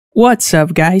What's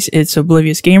up guys, it's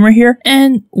Oblivious Gamer here,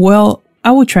 and well,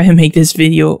 I will try to make this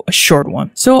video a short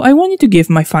one. So I wanted to give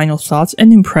my final thoughts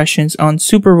and impressions on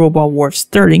Super Robot Wars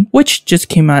 30, which just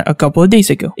came out a couple of days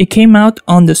ago. It came out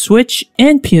on the Switch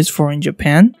and PS4 in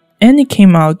Japan, and it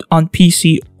came out on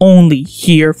PC only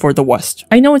here for the West.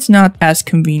 I know it's not as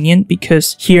convenient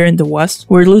because here in the West,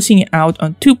 we're losing out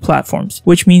on two platforms,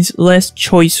 which means less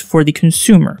choice for the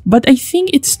consumer. But I think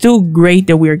it's still great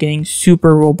that we are getting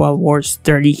Super Robot Wars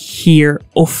 30 here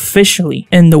officially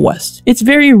in the West. It's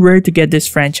very rare to get this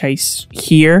franchise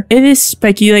here. It is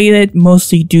speculated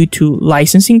mostly due to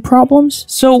licensing problems,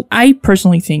 so I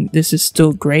personally think this is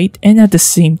still great, and at the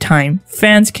same time,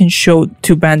 fans can show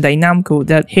to Bandai Namco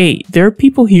that hey, there are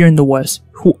people here in the West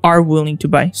who are willing to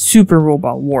buy Super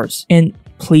Robot Wars. And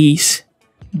please,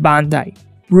 Bandai,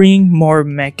 bring more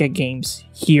mecha games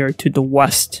here to the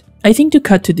West. I think to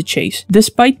cut to the chase,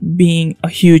 despite being a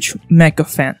huge mecha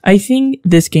fan, I think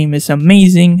this game is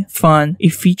amazing, fun.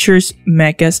 It features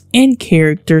mechas and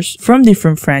characters from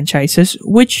different franchises,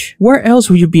 which where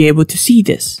else would you be able to see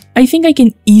this? I think I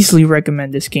can easily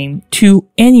recommend this game to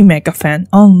any mecha fan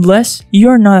unless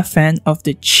you're not a fan of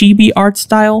the chibi art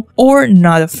style or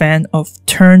not a fan of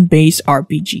turn-based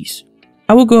RPGs.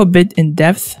 I will go a bit in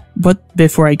depth, but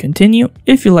before I continue,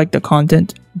 if you like the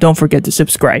content, don't forget to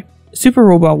subscribe. Super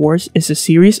Robot Wars is a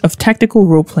series of tactical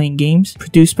role-playing games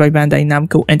produced by Bandai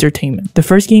Namco Entertainment. The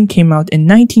first game came out in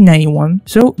 1991,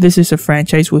 so this is a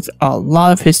franchise with a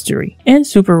lot of history. And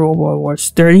Super Robot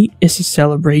Wars 30 is a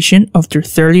celebration of their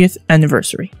 30th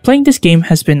anniversary. Playing this game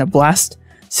has been a blast,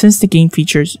 since the game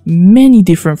features many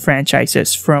different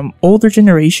franchises from older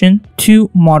generation to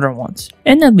modern ones.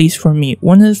 And at least for me,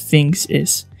 one of the things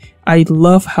is I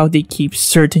love how they keep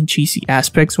certain cheesy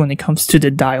aspects when it comes to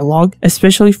the dialogue,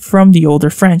 especially from the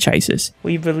older franchises.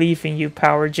 We believe in you,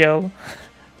 Power Joe.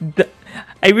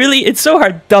 It's so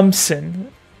hard.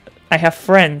 Dumpson. I have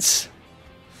friends.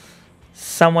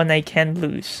 Someone I can't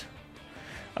lose.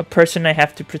 A person I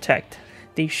have to protect.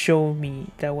 They show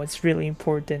me that what's really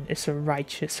important is a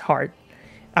righteous heart.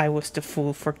 I was the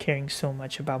fool for caring so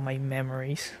much about my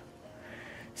memories.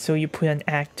 So you put an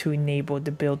act to enable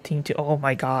the build team to... Oh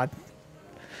my god.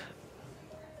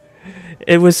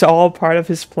 It was all part of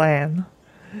his plan.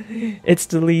 It's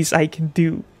the least I can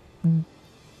do.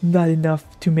 Not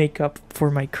enough to make up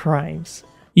for my crimes.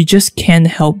 You just can't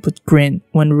help but grin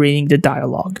when reading the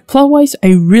dialogue. Plot-wise,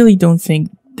 I really don't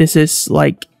think this is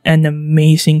like an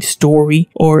amazing story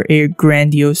or a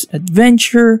grandiose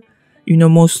adventure. You know,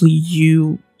 mostly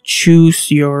you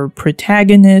choose your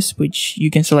protagonist, which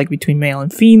you can select between male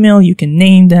and female. You can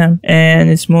name them, and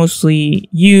it's mostly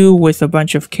you with a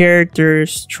bunch of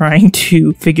characters trying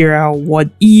to figure out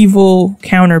what evil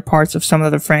counterparts of some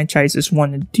of the franchises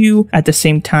want to do. At the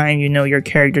same time, you know, your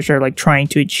characters are like trying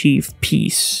to achieve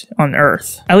peace on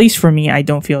Earth. At least for me, I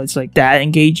don't feel it's like that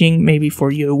engaging. Maybe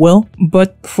for you it will,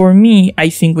 but for me, I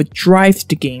think what drives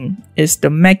the game is the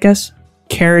mechas,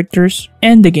 characters,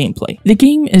 and the gameplay. The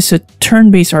game is a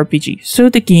turn-based RPG, so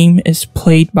the game is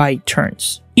played by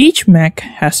turns. Each mech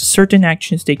has certain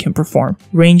actions they can perform,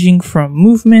 ranging from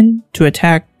movement to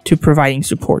attack to providing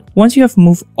support. Once you have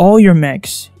moved all your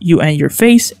mechs, you end your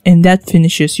phase, and that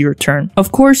finishes your turn.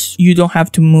 Of course, you don't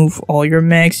have to move all your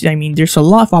mechs. I mean, there's a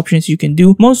lot of options you can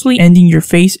do. Mostly ending your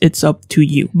phase, it's up to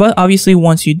you. But obviously,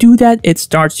 once you do that, it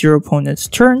starts your opponent's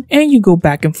turn, and you go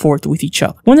back and forth with each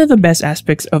other. One of the best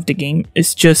aspects of the game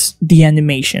is just the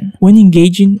animation. When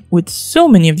engaging with so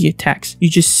many of the attacks, you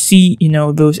just see, you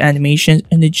know, those animations,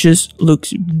 and it just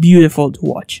looks beautiful to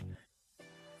watch.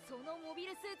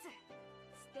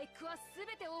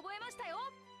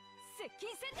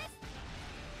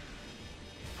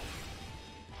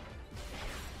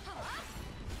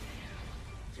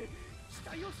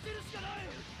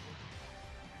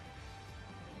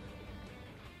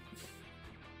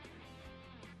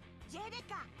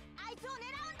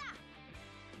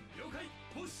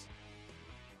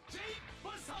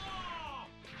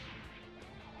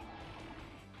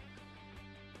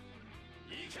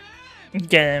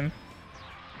 Get him.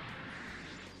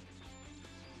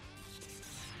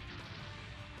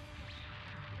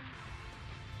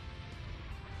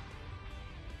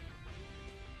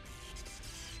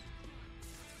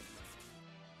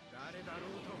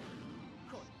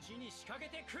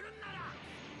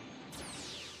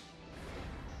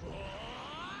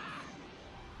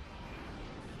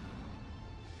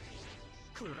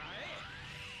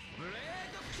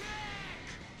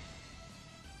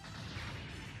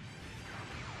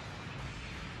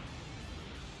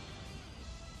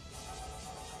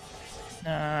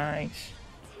 Nice.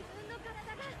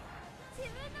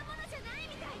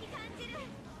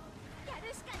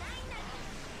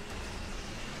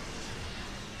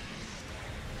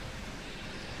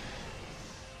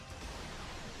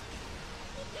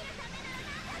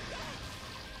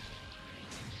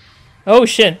 Oh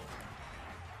shit.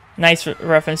 Nice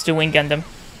reference to Wing Gundam.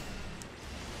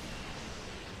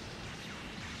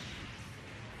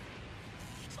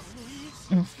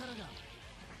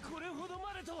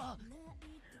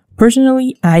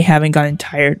 Personally, I haven't gotten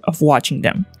tired of watching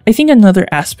them. I think another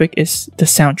aspect is the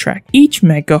soundtrack. Each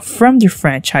mecha from the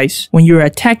franchise, when you're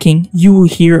attacking, you will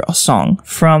hear a song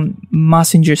from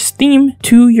Messenger's theme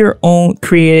to your own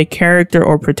created character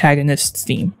or protagonist's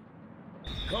theme.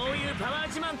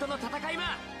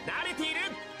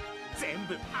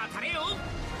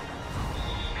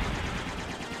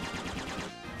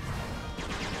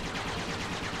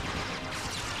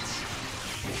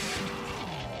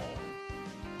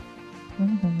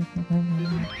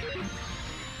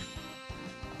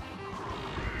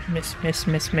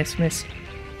 Miss.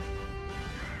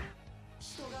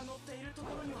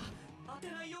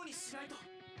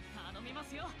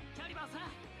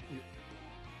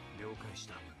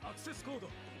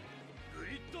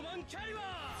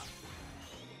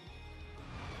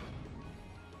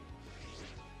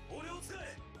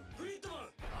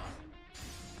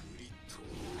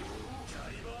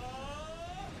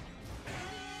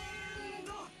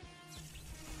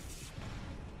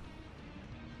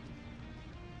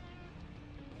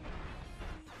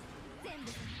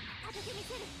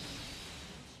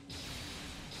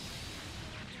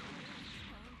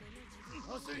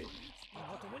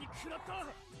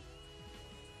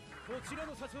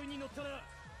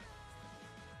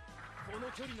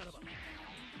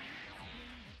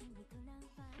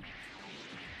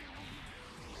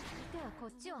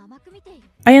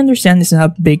 I understand it's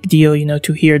not a big deal,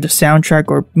 to hear the soundtrack,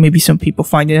 or maybe some people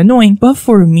find it annoying, but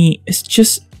for me, it's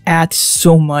just adds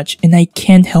so much, and I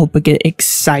can't help but get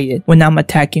excited when I'm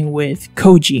attacking with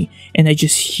Koji and I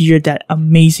just hear that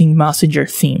amazing Messenger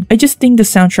theme. I just think the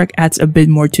soundtrack adds a bit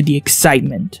more to the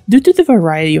excitement. Due to the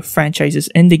variety of franchises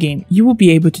in the game, you will be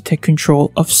able to take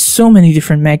control of so many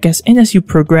different mechas, and as you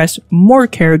progress, more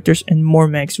characters and more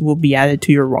mechs will be added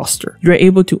to your roster. You're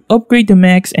able to upgrade the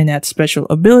mechs and add special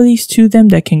abilities to them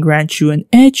that can grant you an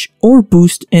edge or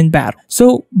boost in battle.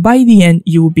 So by the end,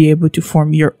 you will be able to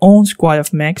form your own squad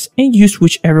of mechs and use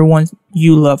whichever one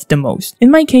you love the most.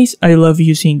 In my case, I love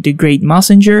using the Great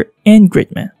Messenger and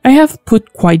Gridman. I have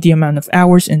put quite the amount of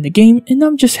hours in the game, and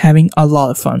I'm just having a lot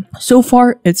of fun. So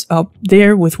far, it's up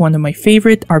there with one of my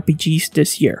favorite RPGs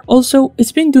this year. Also,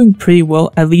 it's been doing pretty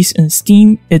well, at least in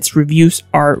Steam. Its reviews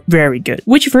are very good.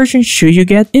 Which version should you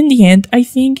get? In the end, I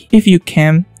think if you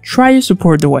can, try to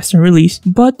support the Western release,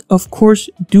 but of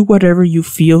course, do whatever you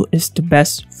feel is the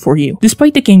best for you.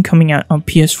 Despite the game coming out on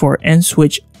PS4 and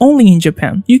Switch only in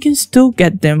Japan, you can still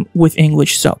get them with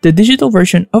English subs. The digital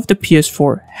version of the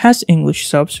PS4 has English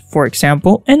subs, for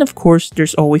example, and of course,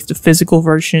 there's always the physical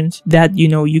versions that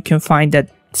you can find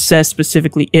that says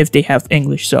specifically if they have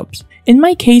English subs. In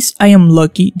my case, I am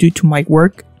lucky due to my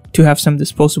work to have some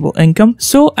disposable income,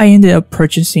 so I ended up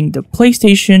purchasing the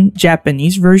PlayStation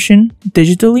Japanese version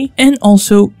digitally and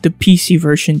also the PC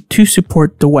version to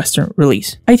support the Western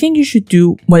release. I think you should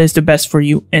do what is the best for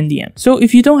you in the end. So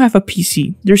if you don't have a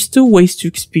PC, there's still ways to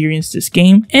experience this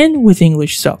game, and with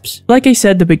English subs. Like I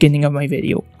said at the beginning of my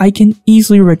video, I can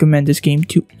easily recommend this game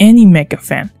to any mecha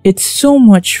fan. It's so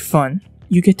much fun.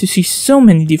 You get to see so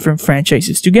many different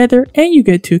franchises together, and you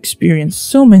get to experience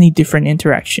so many different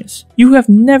interactions. You have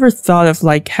never thought of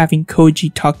having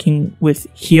Koji talking with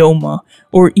Hyoma,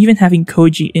 or even having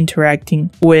Koji interacting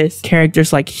with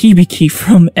characters like Hibiki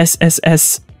from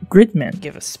SSS Gridman.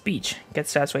 Give a speech.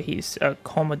 Guess that's why he's a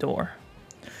Commodore.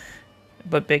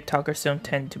 But big talkers don't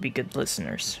tend to be good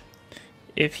listeners.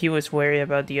 If he was worried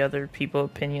about the other people's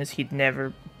opinions, he'd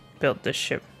never built this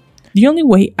ship. The only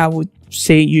way I would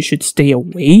say you should stay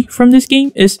away from this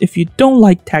game is if you don't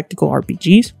like tactical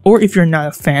RPGs, or if you're not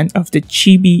a fan of the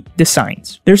chibi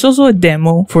designs. There's also a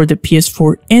demo for the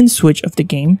PS4 and Switch of the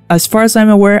game. As far as I'm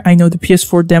aware, I know the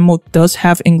PS4 demo does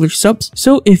have English subs,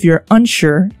 so if you're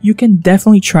unsure, you can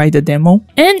definitely try the demo.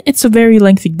 And it's a very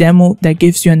lengthy demo that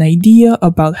gives you an idea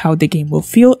about how the game will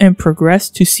feel and progress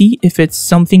to see if it's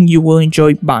something you will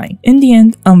enjoy buying. In the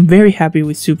end, I'm very happy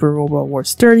with Super Robot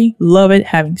Wars 30, love it,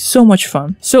 having so much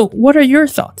fun. So what are your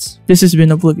thoughts? This has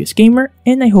been Oblivious Gamer,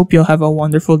 and I hope you'll have a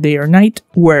wonderful day or night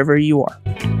wherever you are.